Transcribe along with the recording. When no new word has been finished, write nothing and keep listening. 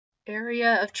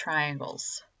Area of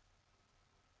triangles.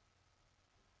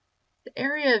 The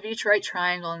area of each right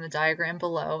triangle in the diagram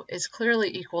below is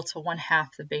clearly equal to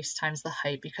 1/2 the base times the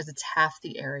height because it's half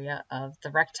the area of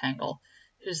the rectangle,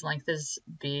 whose length is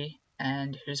b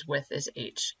and whose width is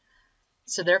h.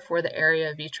 So therefore the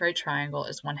area of each right triangle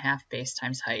is 1/2 base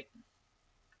times height.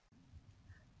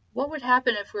 What would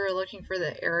happen if we were looking for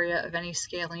the area of any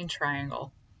scalene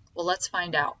triangle? Well, let's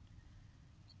find out.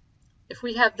 If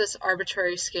we have this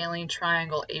arbitrary scalene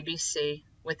triangle ABC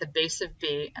with a base of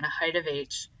b and a height of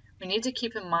h, we need to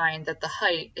keep in mind that the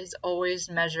height is always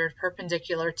measured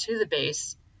perpendicular to the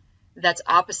base that's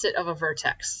opposite of a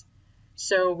vertex.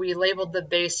 So we labeled the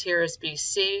base here as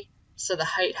BC, so the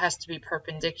height has to be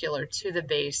perpendicular to the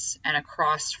base and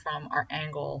across from our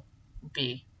angle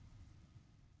B.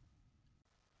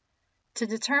 To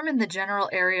determine the general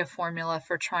area formula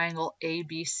for triangle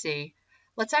ABC,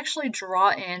 let's actually draw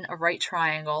in a right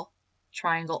triangle,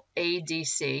 triangle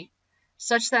ADC,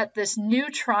 such that this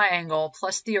new triangle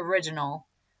plus the original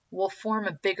will form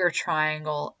a bigger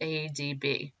triangle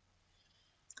ADB.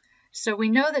 So we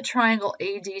know that triangle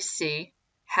ADC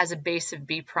has a base of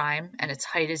B prime and its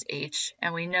height is h,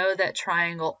 and we know that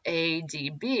triangle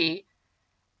ADB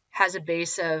has a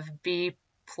base of B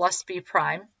plus B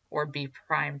prime, or B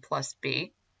prime plus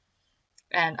B,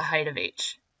 and a height of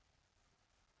h.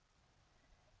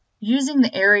 Using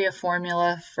the area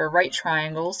formula for right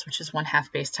triangles, which is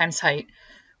 1/2 base times height,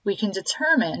 we can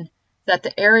determine that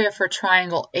the area for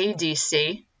triangle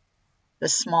ADC, the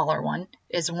smaller one,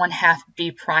 is 1/2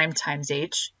 B prime times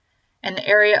h, and the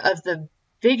area of the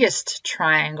biggest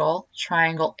triangle,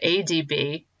 triangle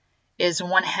ADB, is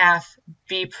 1/2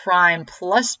 B prime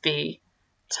plus B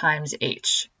times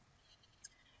h.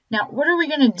 Now, what are we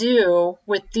going to do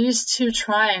with these two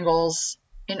triangles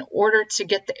in order to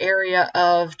get the area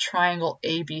of triangle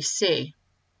ABC?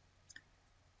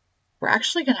 We're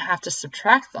actually going to have to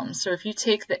subtract them. So if you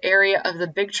take the area of the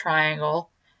big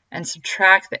triangle and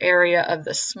subtract the area of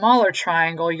the smaller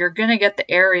triangle, you're going to get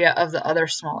the area of the other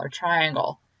smaller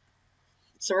triangle.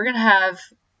 So we're going to have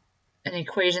an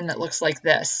equation that looks like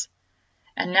this.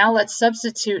 And now let's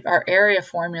substitute our area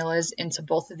formulas into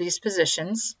both of these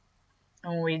positions.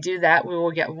 And when we do that, we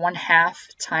will get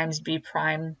 1/2 times B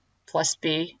prime plus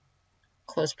B,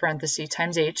 close parenthesis,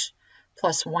 times h,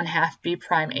 plus 1/2 B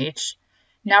prime h.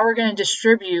 Now we're going to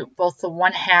distribute both the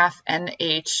 1/2 and the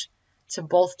h to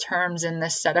both terms in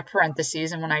this set of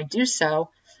parentheses. And when I do so,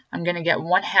 I'm going to get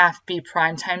 1/2 B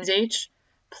prime times h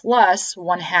plus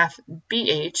 1/2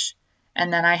 BH.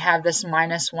 And then I have this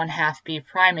minus 1/2 B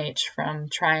prime h from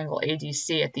triangle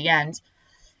ADC at the end.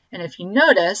 And if you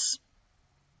notice,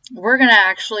 we're going to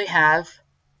actually have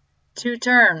two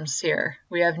terms here.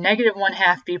 We have negative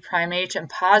 1/2 B prime h and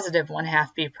positive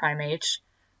 1/2 B prime h.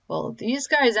 Well, these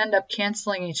guys end up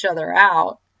canceling each other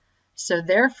out. So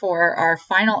therefore, our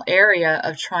final area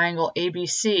of triangle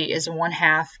ABC is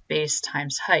 1/2 base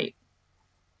times height.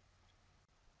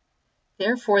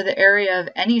 Therefore, the area of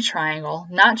any triangle,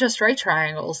 not just right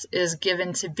triangles, is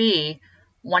given to be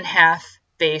 1/2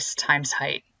 base times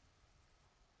height.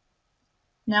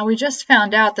 Now we just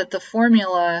found out that the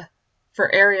formula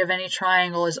for area of any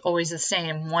triangle is always the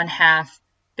same, 1/2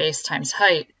 base times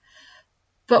height.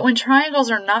 But when triangles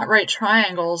are not right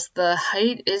triangles, the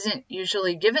height isn't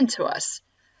usually given to us.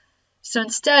 So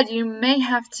instead, you may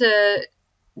have to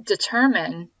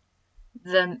determine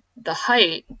the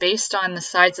height based on the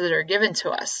sides that are given to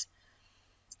us.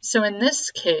 So in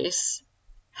this case,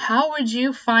 how would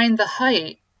you find the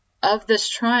height of this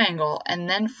triangle and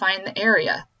then find the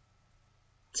area?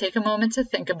 Take a moment to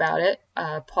think about it.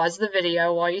 Pause the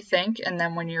video while you think, and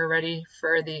then when you're ready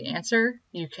for the answer,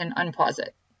 you can unpause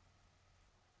it.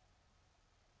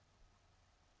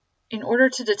 In order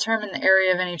to determine the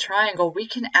area of any triangle, we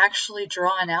can actually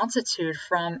draw an altitude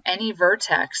from any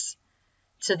vertex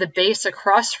to the base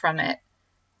across from it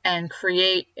and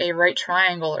create a right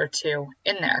triangle or two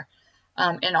in there.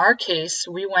 In our case,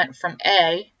 we went from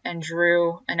A and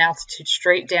drew an altitude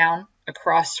straight down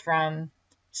across from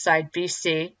side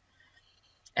BC,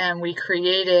 and we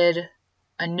created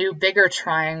a new bigger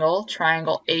triangle,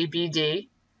 triangle ABD.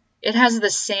 It has the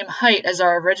same height as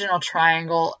our original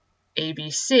triangle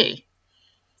ABC.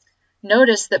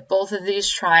 Notice that both of these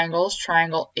triangles,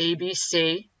 triangle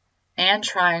ABC and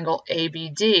triangle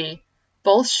ABD,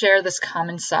 both share this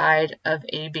common side of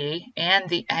AB and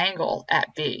the angle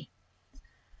at B.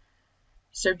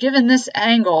 So given this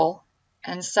angle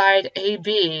and side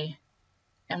AB,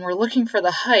 and we're looking for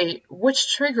the height,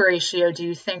 which trig ratio do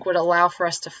you think would allow for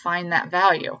us to find that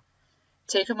value?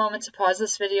 Take a moment to pause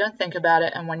this video and think about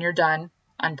it, and when you're done,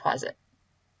 unpause it.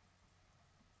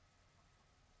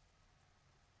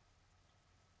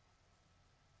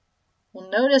 we'll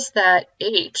notice that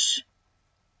H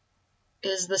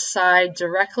is the side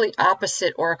directly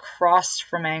opposite or across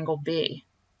from angle B.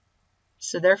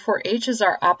 So therefore H is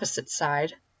our opposite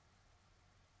side,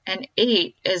 and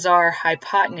 8 is our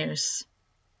hypotenuse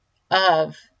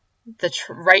of the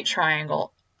right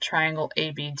triangle, triangle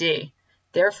ABD.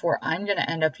 Therefore, I'm going to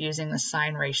end up using the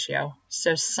sine ratio.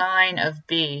 So sine of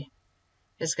B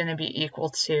is going to be equal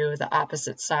to the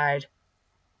opposite side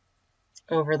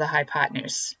over the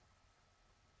hypotenuse.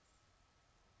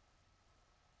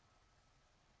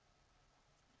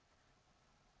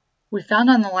 We found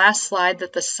on the last slide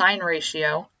that the sine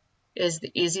ratio is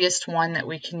the easiest one that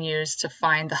we can use to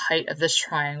find the height of this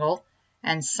triangle,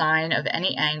 and sine of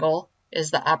any angle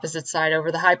is the opposite side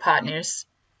over the hypotenuse.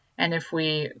 And if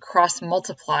we cross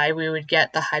multiply, we would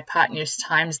get the hypotenuse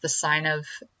times the sine of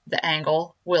the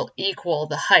angle will equal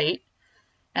the height.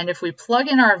 And if we plug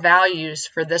in our values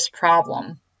for this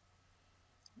problem,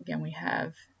 again, we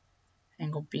have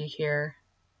angle B here,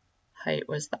 height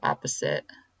was the opposite,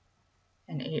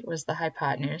 and 8 was the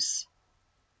hypotenuse.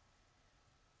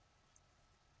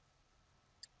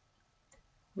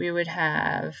 We would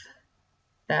have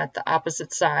that the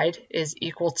opposite side is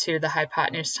equal to the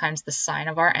hypotenuse times the sine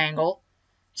of our angle.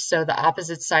 So the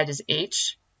opposite side is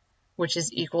H, which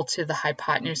is equal to the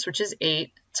hypotenuse, which is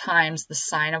 8, times the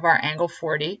sine of our angle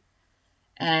 40.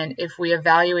 And if we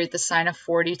evaluate the sine of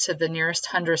 40 to the nearest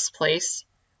hundredths place,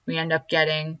 we end up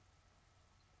getting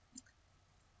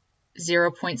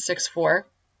 0.64.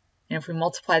 And if we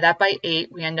multiply that by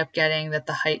 8, we end up getting that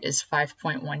the height is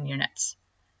 5.1 units.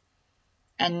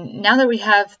 And now that we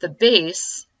have the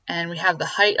base and we have the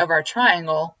height of our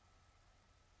triangle,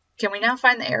 can we now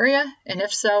find the area? And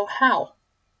if so, how?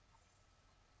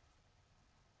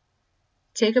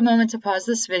 Take a moment to pause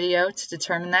this video to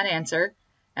determine that answer,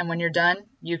 and when you're done,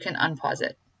 you can unpause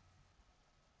it.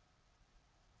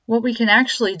 What we can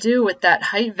actually do with that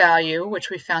height value, which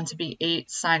we found to be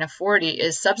 8 sine of 40,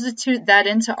 is substitute that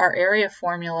into our area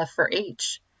formula for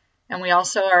H. And we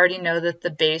also already know that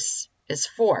the base is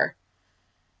 4.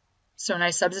 So when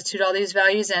I substitute all these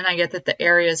values in, I get that the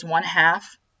area is 1/2,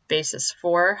 base is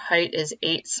 4, height is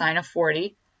 8 sine of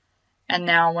 40. And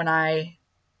now when I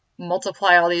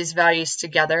multiply all these values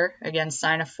together, again,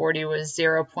 sine of 40 was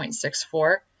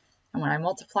 0.64. And when I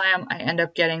multiply them, I end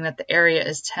up getting that the area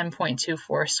is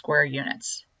 10.24 square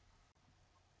units.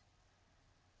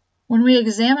 When we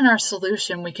examine our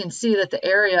solution, we can see that the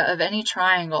area of any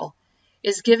triangle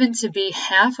is given to be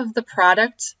half of the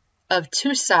product of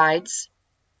two sides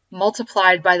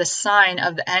multiplied by the sine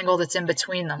of the angle that's in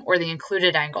between them, or the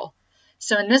included angle.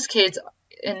 So in this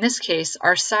case,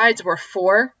 our sides were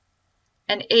 4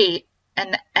 and 8,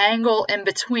 and the angle in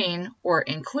between, or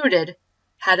included,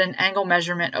 had an angle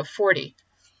measurement of 40.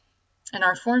 And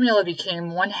our formula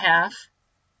became 1/2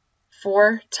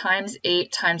 4 times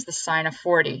 8 times the sine of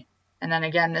 40. And then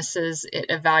again, this is it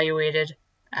evaluated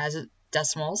as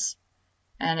decimals,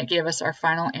 and it gave us our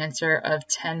final answer of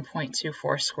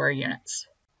 10.24 square units.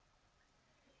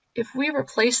 If we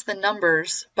replace the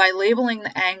numbers by labeling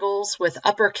the angles with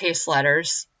uppercase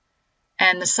letters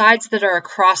and the sides that are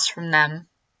across from them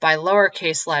by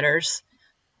lowercase letters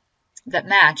that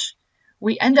match,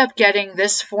 we end up getting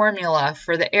this formula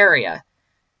for the area.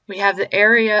 We have the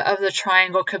area of the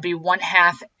triangle could be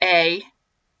 1/2 A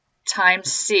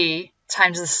times C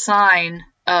times the sine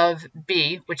of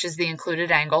B, which is the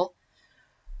included angle.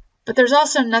 But there's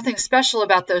also nothing special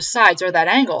about those sides or that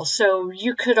angle. So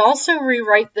you could also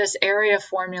rewrite this area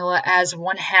formula as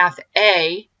 1/2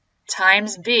 A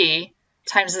times B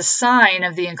times the sine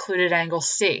of the included angle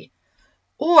C.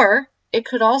 Or it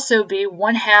could also be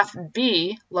 1/2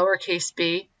 B, lowercase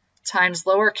b, times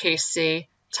lowercase c,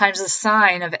 times the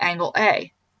sine of angle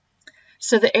A.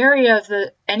 So the area of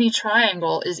any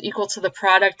triangle is equal to the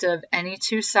product of any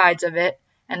two sides of it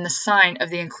and the sine of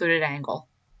the included angle.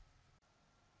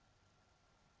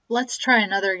 Let's try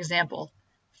another example.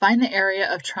 Find the area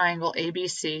of triangle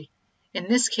ABC. In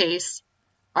this case,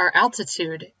 our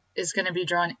altitude is going to be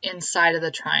drawn inside of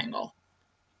the triangle.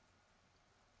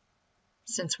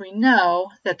 Since we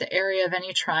know that the area of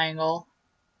any triangle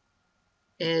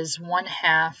is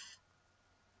 1/2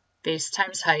 base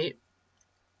times height,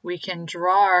 we can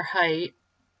draw our height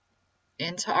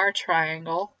into our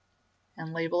triangle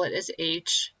and label it as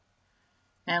H.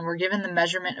 And we're given the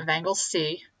measurement of angle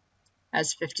C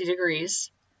as 50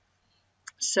 degrees.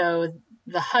 So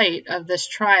the height of this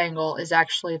triangle is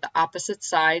actually the opposite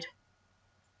side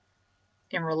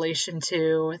in relation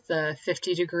to the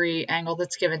 50-degree angle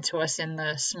that's given to us in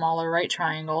the smaller right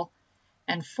triangle.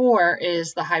 And 4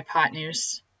 is the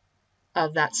hypotenuse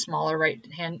of that smaller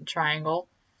right-hand triangle.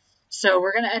 So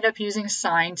we're going to end up using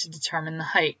sine to determine the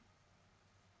height.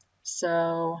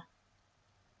 So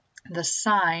the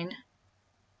sine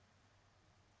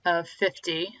of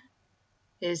 50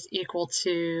 is equal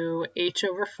to h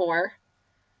over 4.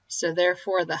 So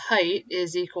therefore the height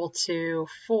is equal to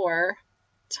 4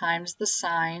 times the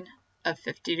sine of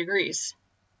 50 degrees.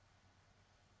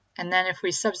 And then if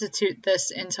we substitute this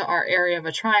into our area of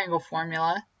a triangle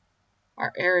formula,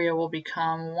 our area will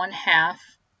become 1/2,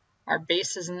 our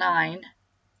base is 9,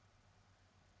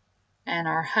 and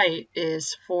our height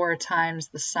is 4 times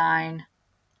the sine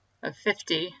of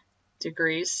 50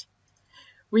 degrees.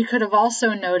 We could have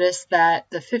also noticed that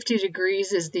the 50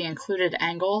 degrees is the included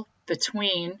angle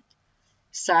between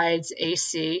sides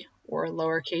AC, or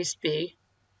lowercase b,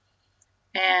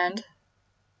 and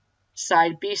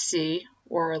side BC,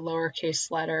 or lowercase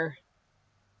letter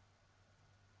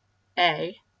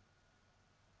a.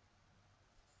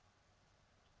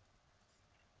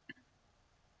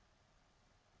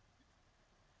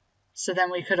 So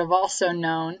then we could have also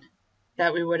known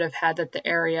that we would have had that the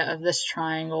area of this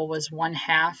triangle was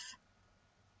 1/2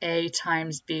 a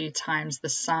times b times the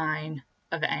sine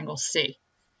of angle C.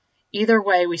 Either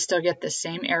way, we still get the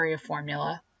same area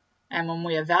formula, and when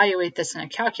we evaluate this in a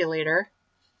calculator,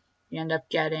 we end up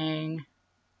getting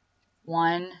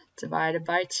 1 divided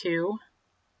by 2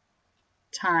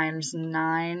 times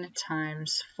 9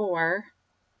 times 4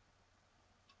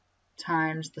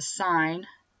 times the sine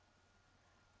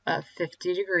of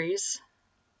 50 degrees.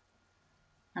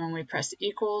 And when we press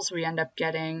equals, we end up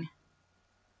getting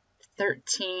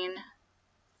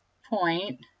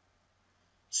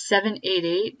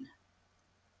 13.788,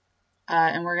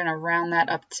 and we're going to round that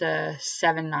up to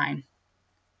 79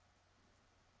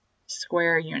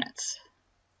 square units.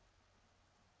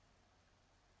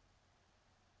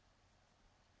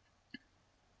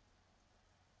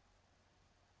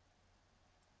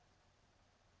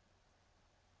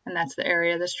 And that's the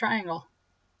area of this triangle.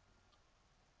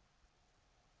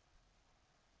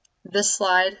 This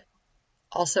slide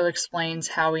also explains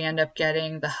how we end up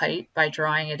getting the height by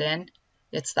drawing it in.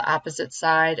 It's the opposite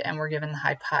side, and we're given the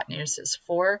hypotenuse is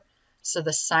 4. So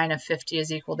the sine of 50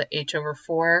 is equal to h over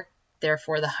 4.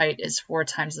 Therefore, the height is 4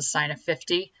 times the sine of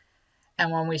 50.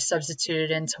 And when we substitute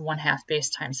it into 1/2 base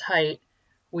times height,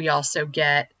 we also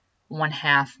get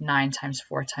 1/2 9 times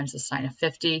 4 times the sine of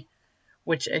 50,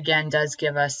 which again does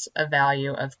give us a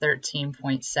value of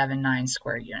 13.79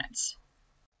 square units.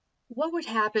 What would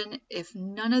happen if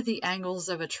none of the angles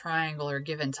of a triangle are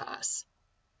given to us?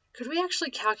 Could we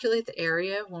actually calculate the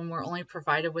area when we're only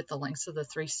provided with the lengths of the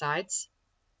 3 sides?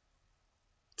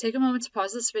 Take a moment to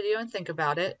pause this video and think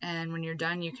about it, and when you're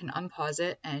done, you can unpause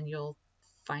it and you'll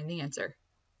find the answer.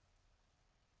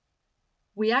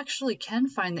 We actually can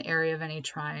find the area of any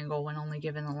triangle when only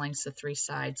given the lengths of 3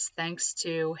 sides, thanks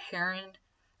to Heron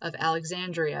of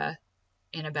Alexandria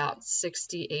in about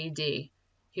 60 AD.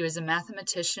 He was a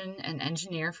mathematician and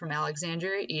engineer from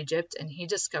Alexandria, Egypt, and he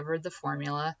discovered the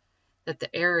formula that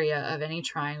the area of any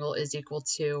triangle is equal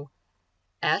to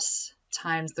S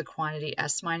times the quantity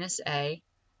S minus A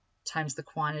times the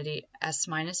quantity S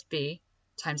minus B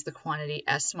times the quantity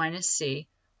S minus C,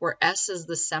 where S is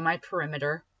the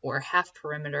semi-perimeter or half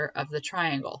perimeter of the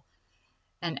triangle.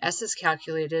 And S is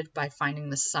calculated by finding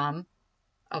the sum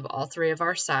of all 3 of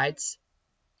our sides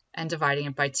and dividing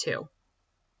it by 2.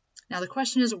 Now the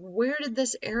question is, where did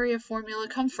this area formula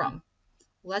come from?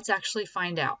 Let's actually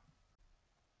find out.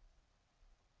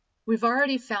 We've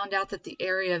already found out that the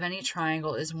area of any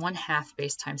triangle is 1/2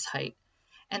 base times height,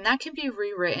 and that can be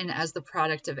rewritten as the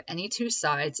product of any 2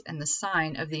 sides and the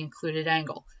sine of the included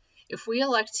angle. If we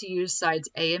elect to use sides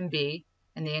A and B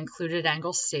and the included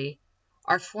angle C,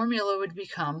 our formula would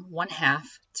become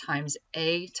 1/2 times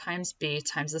A times B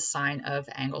times the sine of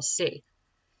angle C.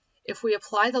 If we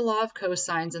apply the law of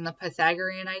cosines in the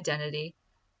Pythagorean identity,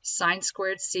 sine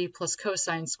squared c plus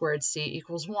cosine squared c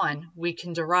equals 1, we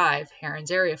can derive Heron's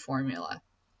area formula.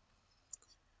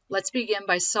 Let's begin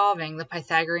by solving the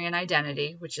Pythagorean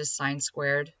identity, which is sine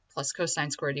squared plus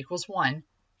cosine squared equals 1,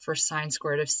 for sine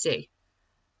squared of c.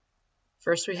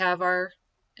 First, we have our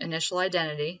initial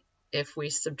identity. If we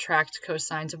subtract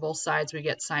cosine to both sides, we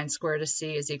get sine squared of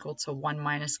c is equal to 1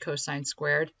 minus cosine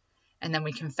squared, and then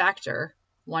we can factor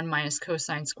 1 minus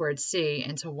cosine squared c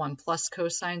into 1 plus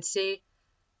cosine c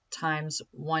times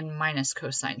 1 minus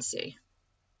cosine c.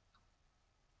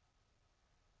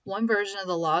 One version of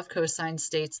the law of cosine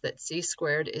states that c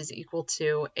squared is equal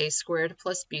to a squared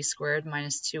plus b squared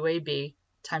minus 2ab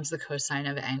times the cosine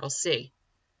of angle c.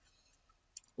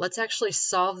 Let's actually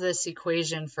solve this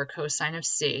equation for cosine of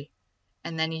c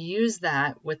and then use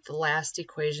that with the last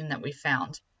equation that we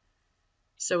found.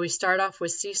 So we start off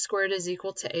with c squared is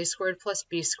equal to a squared plus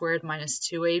b squared minus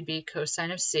 2ab cosine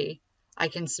of c. I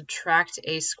can subtract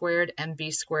a squared and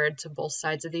b squared to both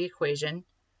sides of the equation,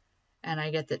 and I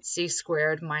get that c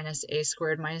squared minus a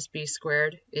squared minus b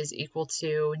squared is equal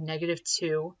to negative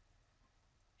 2ab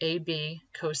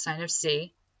cosine of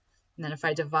c. And then if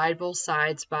I divide both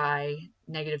sides by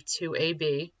negative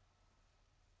 2ab,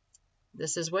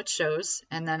 this is what shows,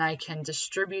 and then I can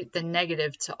distribute the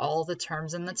negative to all the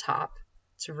terms in the top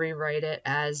to rewrite it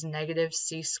as negative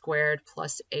c squared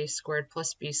plus a squared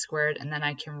plus b squared, and then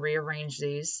I can rearrange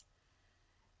these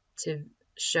to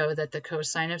show that the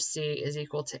cosine of c is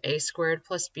equal to a squared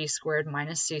plus b squared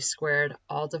minus c squared,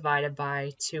 all divided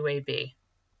by 2ab.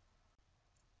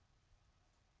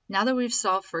 Now that we've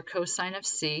solved for cosine of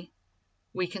c,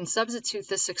 we can substitute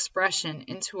this expression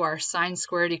into our sine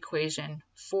squared equation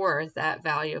for that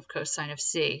value of cosine of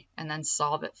c, and then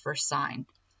solve it for sine.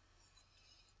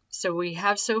 So we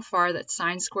have so far that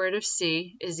sine squared of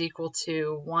c is equal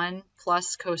to 1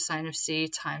 plus cosine of c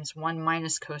times 1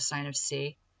 minus cosine of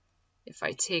c. If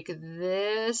I take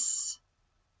this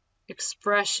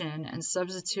expression and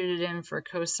substitute it in for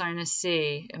cosine of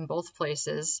c in both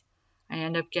places, I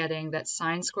end up getting that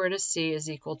sine squared of c is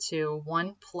equal to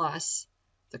 1 plus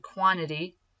the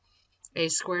quantity a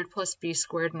squared plus b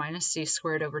squared minus c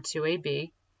squared over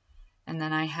 2ab, and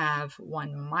then I have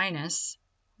 1 minus,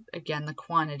 again, the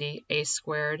quantity a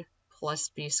squared plus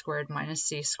b squared minus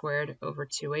c squared over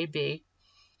 2ab.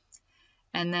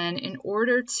 And then in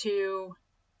order to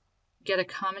get a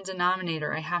common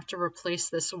denominator, I have to replace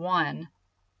this 1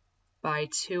 by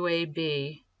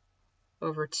 2ab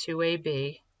over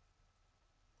 2ab,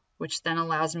 which then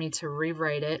allows me to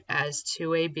rewrite it as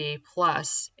 2ab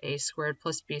plus a squared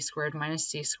plus b squared minus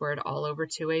c squared all over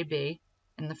 2ab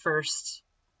in the first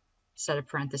set of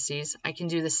parentheses. I can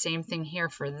do the same thing here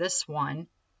for this one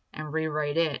and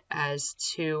rewrite it as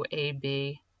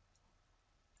 2ab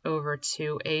over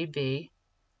 2ab,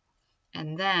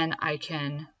 and then I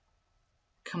can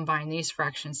combine these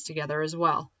fractions together as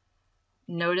well.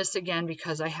 Notice again,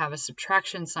 because I have a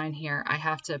subtraction sign here, I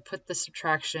have to put the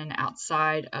subtraction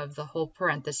outside of the whole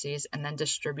parentheses and then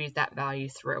distribute that value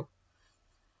through.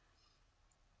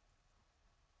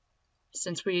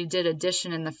 Since we did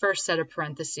addition in the first set of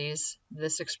parentheses,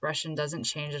 this expression doesn't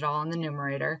change at all in the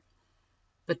numerator.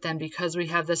 But then because we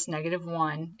have this negative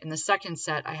 1 in the second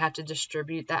set, I have to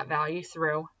distribute that value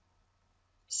through.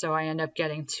 So I end up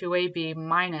getting 2ab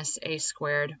minus a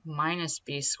squared minus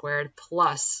b squared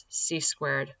plus c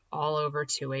squared all over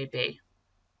 2ab.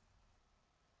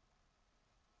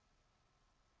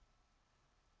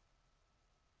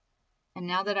 And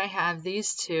now that I have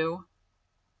these two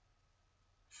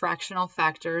fractional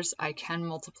factors, I can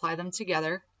multiply them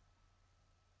together.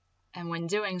 And when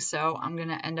doing so, I'm going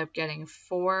to end up getting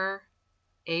 4a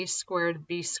squared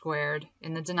b squared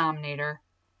in the denominator.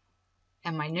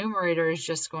 And my numerator is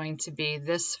just going to be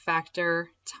this factor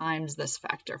times this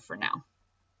factor for now.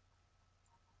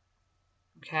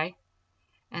 Okay?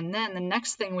 And then the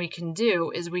next thing we can do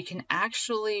is we can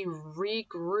actually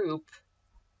regroup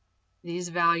these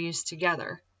values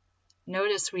together.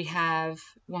 Notice we have,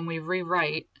 when we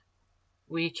rewrite,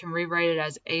 we can rewrite it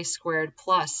as a squared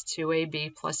plus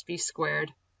 2ab plus b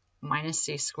squared minus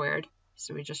c squared.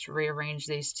 So we just rearrange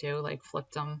these two, like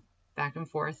flipped them back and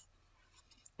forth.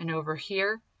 And over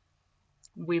here,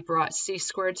 we brought c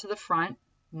squared to the front,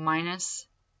 minus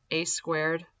a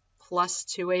squared plus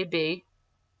 2ab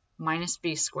minus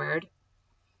b squared.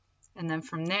 And then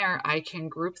from there, I can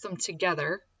group them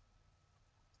together.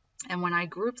 And when I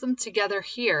group them together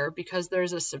here, because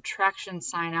there's a subtraction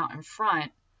sign out in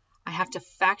front, I have to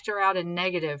factor out a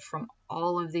negative from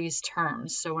all of these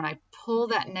terms. So when I pull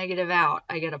that negative out,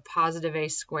 I get a positive a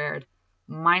squared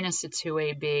minus a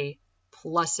 2ab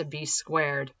plus a b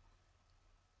squared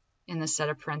in the set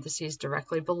of parentheses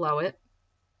directly below it.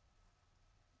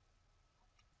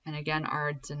 And again,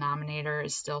 our denominator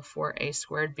is still 4a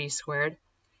squared b squared.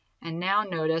 And now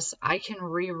notice I can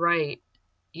rewrite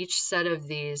each set of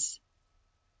these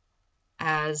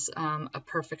as a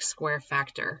perfect square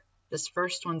factor. This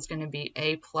first one's going to be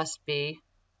a plus b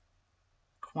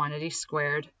quantity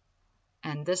squared,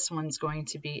 and this one's going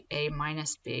to be a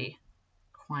minus b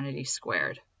quantity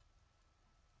squared.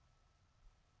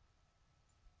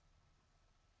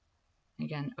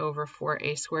 Again, over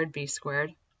 4a squared b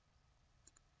squared.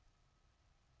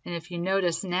 And if you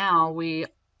notice now, we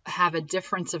have a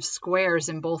difference of squares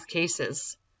in both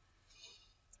cases.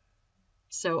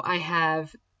 So I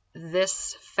have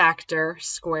this factor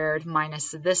squared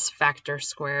minus this factor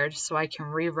squared, so I can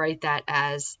rewrite that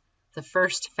as the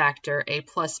first factor, a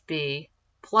plus b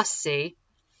plus c,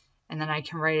 and then I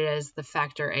can write it as the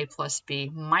factor a plus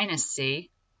b minus c.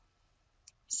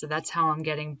 So that's how I'm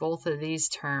getting both of these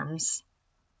terms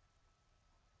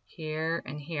here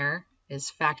and here,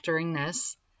 is factoring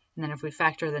this. And then if we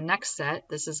factor the next set,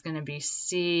 this is going to be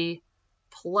c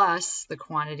plus the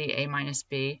quantity a minus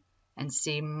b and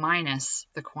c minus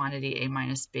the quantity a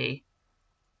minus b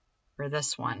for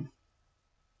this one.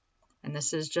 And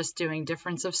this is just doing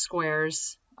difference of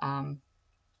squares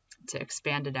to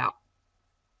expand it out.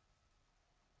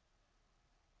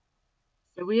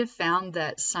 So we have found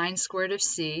that sine squared of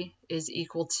c is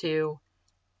equal to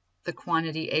the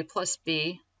quantity a plus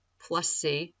b plus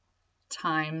c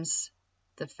times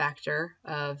the factor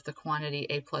of the quantity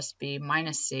a plus b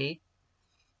minus c.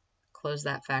 Close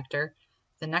that factor.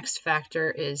 The next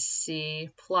factor is c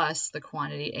plus the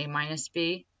quantity a minus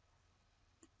b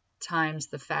times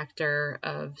the factor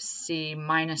of c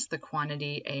minus the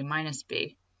quantity a minus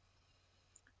b.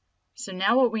 So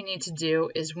now what we need to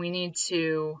do is we need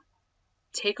to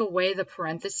take away the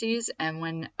parentheses and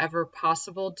whenever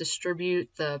possible distribute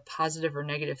the positive or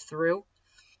negative through.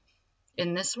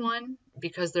 In this one,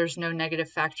 because there's no negative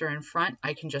factor in front,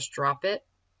 I can just drop it.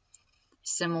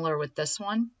 Similar with this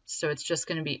one, so it's just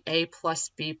going to be a plus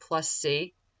b plus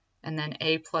c and then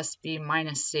a plus b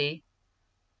minus c.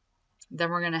 Then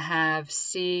we're going to have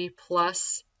c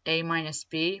plus a minus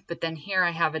b, but then here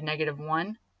I have a negative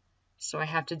 1, so I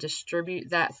have to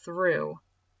distribute that through,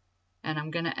 and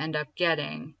I'm going to end up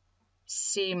getting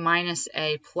c minus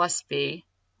a plus b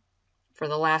for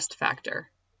the last factor.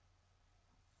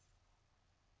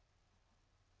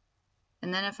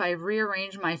 And then if I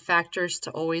rearrange my factors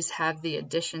to always have the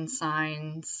addition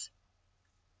signs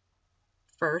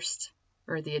first,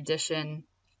 or the addition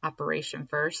operation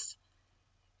first,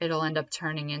 it'll end up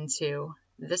turning into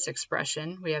this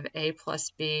expression. We have a plus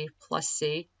b plus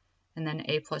c, and then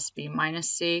a plus b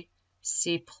minus c,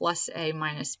 c plus a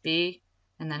minus b,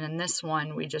 and then in this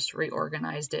one we just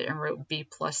reorganized it and wrote b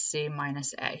plus c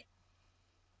minus a.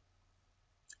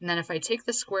 And then if I take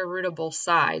the square root of both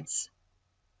sides,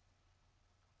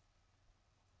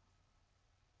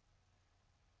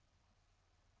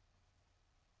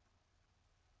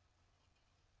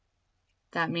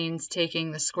 that means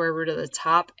taking the square root of the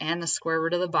top and the square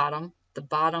root of the bottom. The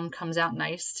bottom comes out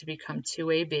nice to become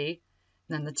 2ab.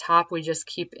 And then the top we just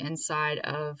keep inside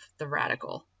of the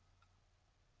radical.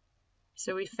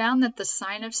 So we found that the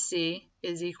sine of c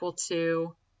is equal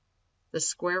to the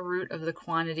square root of the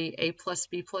quantity a plus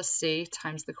b plus c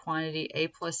times the quantity a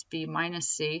plus b minus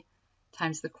c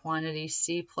times the quantity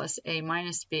c plus a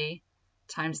minus b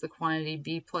times the quantity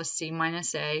b plus c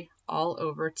minus a all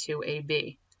over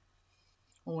 2ab.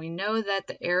 Well, we know that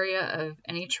the area of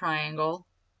any triangle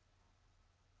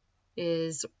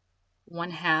is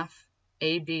 1/2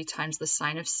 AB times the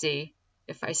sine of C.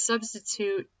 If I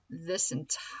substitute this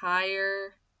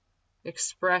entire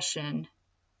expression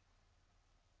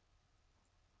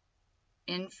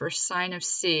in for sine of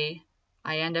C,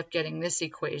 I end up getting this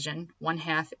equation,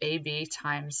 1/2 AB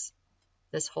times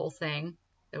this whole thing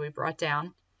that we brought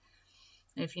down.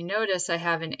 And if you notice, I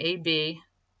have an AB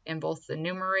in both the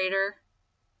numerator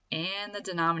and the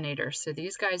denominator, so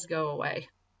these guys go away.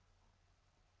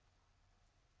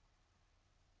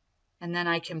 And then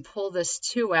I can pull this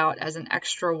 2 out as an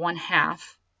extra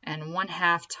 1/2, and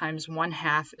 1/2 times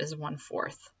 1/2 is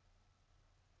 1/4.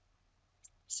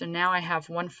 So now I have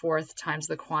 1/4 times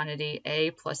the quantity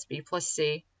a plus b plus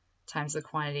c times the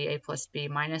quantity a plus b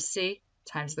minus c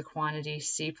times the quantity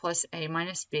c plus a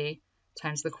minus b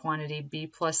times the quantity b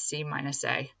plus c minus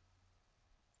a.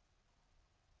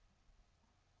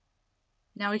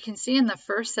 Now we can see in the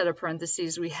first set of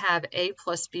parentheses we have a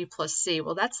plus b plus c.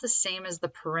 Well, that's the same as the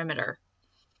perimeter.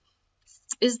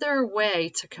 Is there a way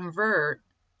to convert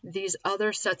these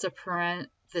other sets of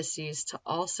parentheses to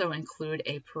also include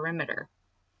a perimeter?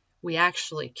 We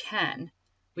actually can.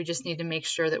 We just need to make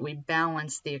sure that we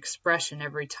balance the expression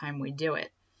every time we do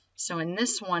it. So in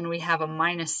this one we have a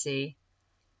minus c.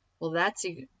 Well, that's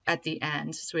at the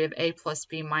end, so we have a plus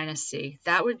b minus c.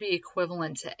 That would be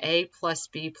equivalent to a plus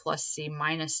b plus c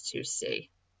minus 2c.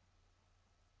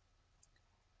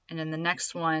 And in the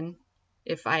next one,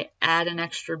 if I add an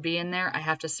extra b in there, I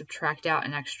have to subtract out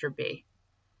an extra b.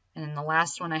 And in the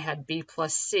last one, I had b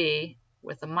plus c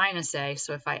with a minus a,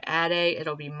 so if I add a,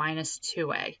 it'll be minus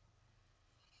 2a.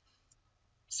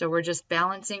 So we're just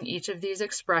balancing each of these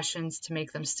expressions to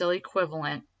make them still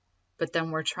equivalent, but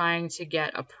then we're trying to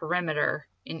get a perimeter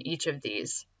in each of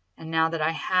these. And now that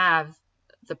I have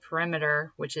the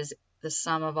perimeter, which is the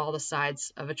sum of all the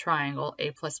sides of a triangle,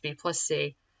 a plus b plus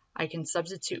c, I can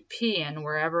substitute p in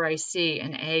wherever I see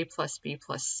an a plus b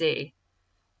plus c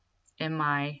in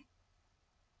my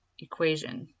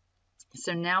equation.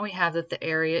 So now we have that the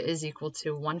area is equal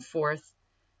to 1/4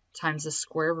 times the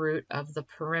square root of the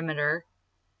perimeter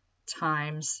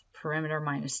times perimeter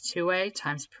minus 2a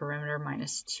times perimeter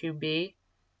minus 2b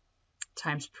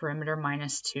times perimeter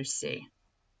minus 2c.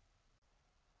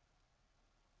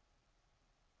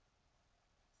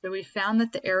 So we found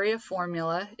that the area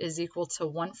formula is equal to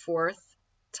 1/4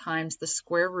 times the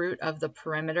square root of the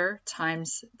perimeter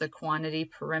times the quantity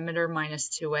perimeter minus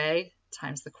 2a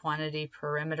times the quantity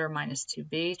perimeter minus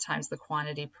 2b times the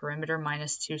quantity perimeter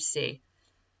minus 2c.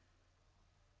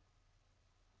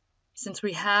 Since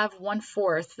we have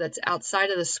 1/4 that's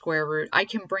outside of the square root, I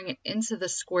can bring it into the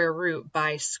square root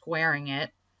by squaring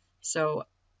it. So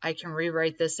I can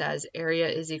rewrite this as area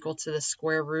is equal to the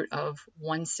square root of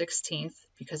 1/16,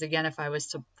 because again, if I was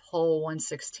to pull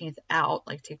 1/16 out,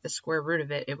 like take the square root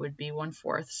of it, it would be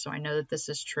 1/4. So I know that this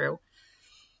is true.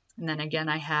 And then again,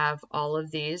 I have all of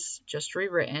these just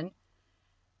rewritten.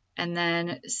 And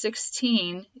then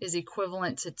 16 is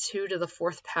equivalent to 2 to the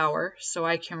 4th power, so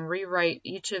I can rewrite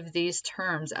each of these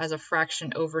terms as a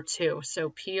fraction over 2. So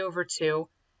p over 2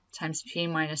 times p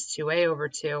minus 2a over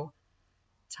 2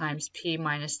 times p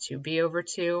minus 2b over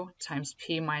 2 times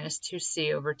p minus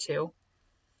 2c over 2.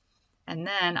 And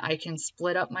then I can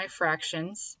split up my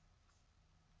fractions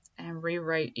and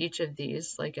rewrite each of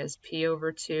these like as p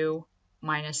over 2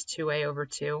 minus 2a over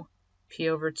 2, p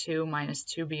over 2 minus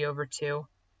 2b over 2,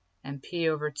 and p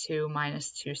over 2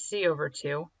 minus 2c over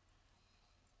 2.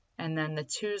 And then the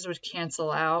 2's would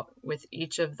cancel out with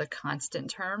each of the constant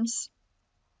terms,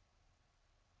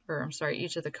 or I'm sorry,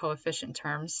 each of the coefficient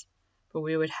terms. But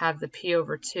we would have the p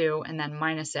over 2 and then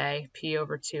minus a, p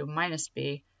over 2 minus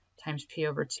b times p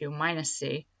over 2 minus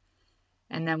c.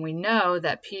 And then we know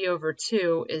that p over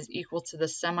 2 is equal to the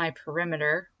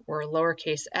semi-perimeter, or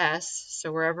lowercase s.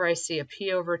 So wherever I see a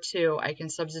p over 2, I can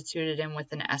substitute it in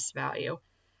with an s value.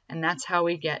 And that's how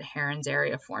we get Heron's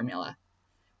area formula.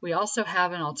 We also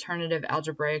have an alternative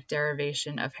algebraic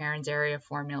derivation of Heron's area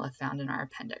formula found in our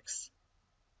appendix.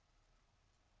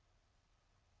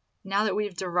 Now that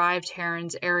we've derived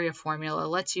Heron's area formula,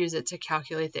 let's use it to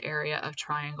calculate the area of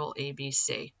triangle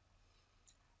ABC.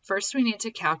 First, we need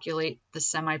to calculate the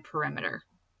semi-perimeter,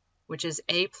 which is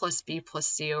a plus b plus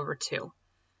c over 2.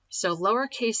 So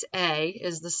lowercase a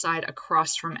is the side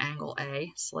across from angle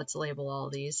A, so let's label all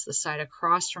these. The side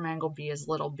across from angle B is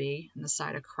little b, and the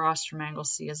side across from angle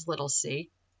C is little c.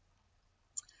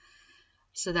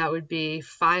 So that would be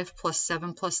 5 plus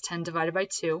 7 plus 10 divided by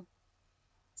 2.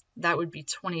 That would be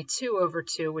 22 over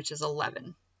 2, which is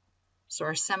 11. So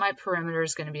our semi-perimeter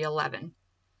is going to be 11.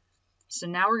 So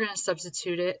now we're going to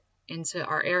substitute it into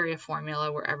our area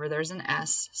formula wherever there's an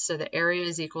s. So the area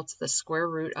is equal to the square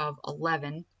root of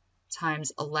 11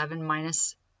 times 11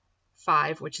 minus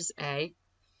 5, which is a,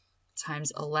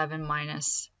 times 11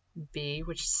 minus b,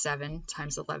 which is 7,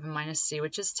 times 11 minus c,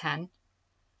 which is 10.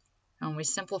 And when we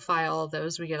simplify all of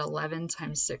those, we get 11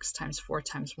 times 6 times 4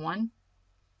 times 1.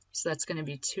 So that's going to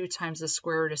be 2 times the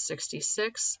square root of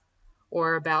 66,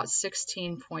 or about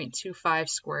 16.25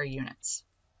 square units.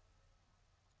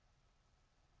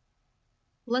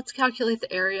 Let's calculate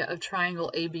the area of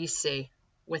triangle ABC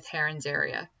with Heron's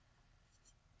area.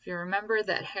 If you remember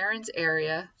that Heron's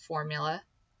area formula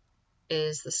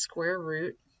is the square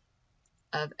root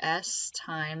of s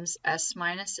times s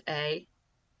minus a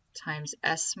times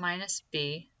s minus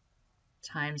b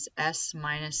times s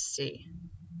minus c.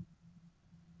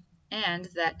 And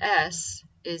that s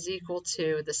is equal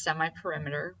to the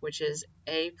semi-perimeter, which is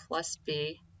a plus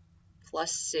b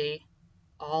plus c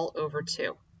all over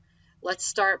 2. Let's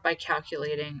start by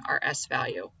calculating our s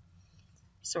value.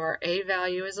 So our a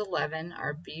value is 11,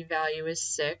 our b value is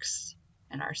 6,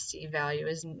 and our c value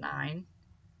is 9.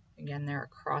 Again, they're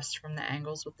across from the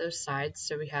angles with those sides,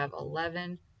 so we have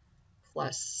 11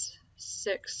 plus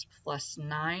 6 plus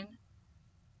 9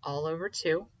 all over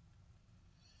 2.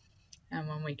 And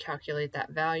when we calculate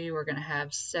that value, we're going to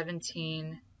have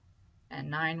 17 and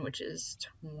 9, which is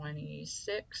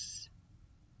 26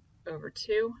 over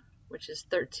 2, which is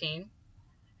 13.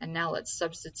 And now let's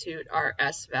substitute our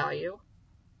s value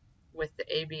with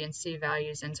the a, b, and c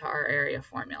values into our area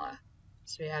formula.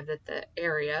 So we have that the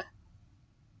area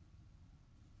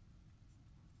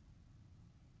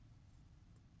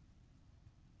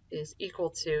is equal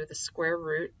to the square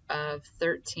root of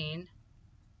 13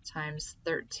 times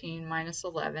 13 minus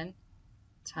 11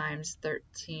 times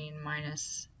 13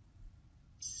 minus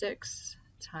 6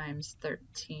 times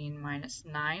 13 minus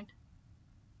 9.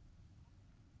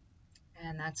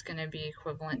 And that's going to be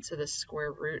equivalent to the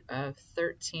square root of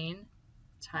 13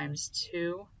 times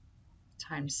 2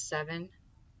 times 7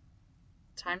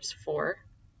 times 4.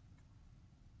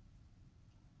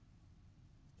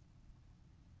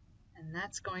 And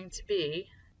that's going to be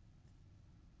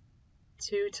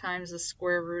 2 times the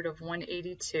square root of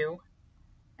 182.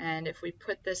 And if we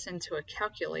put this into a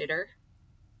calculator,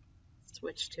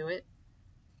 switch to it,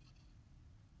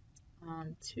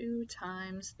 2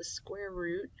 times the square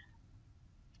root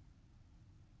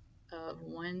of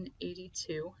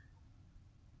 182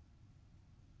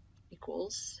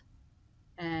 equals,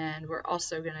 and we're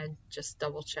also going to just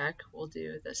double check, we'll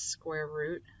do the square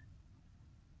root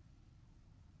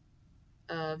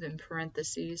of, in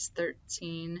parentheses,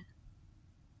 13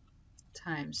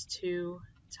 times 2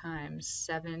 times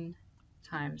 7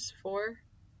 times 4,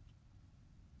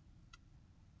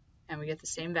 and we get the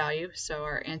same value, so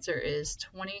our answer is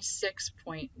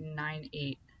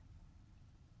 26.98.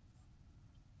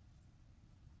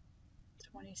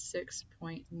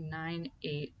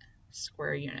 26.98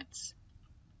 square units.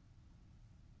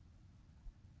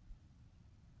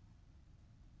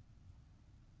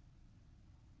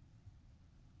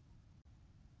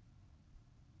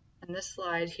 And this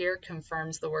slide here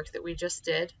confirms the work that we just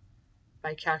did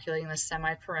by calculating the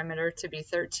semi-perimeter to be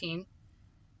 13,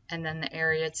 and then the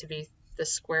area to be the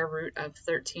square root of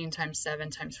 13 times 7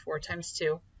 times 4 times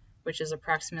 2, which is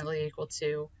approximately equal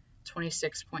to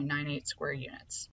 26.98 square units.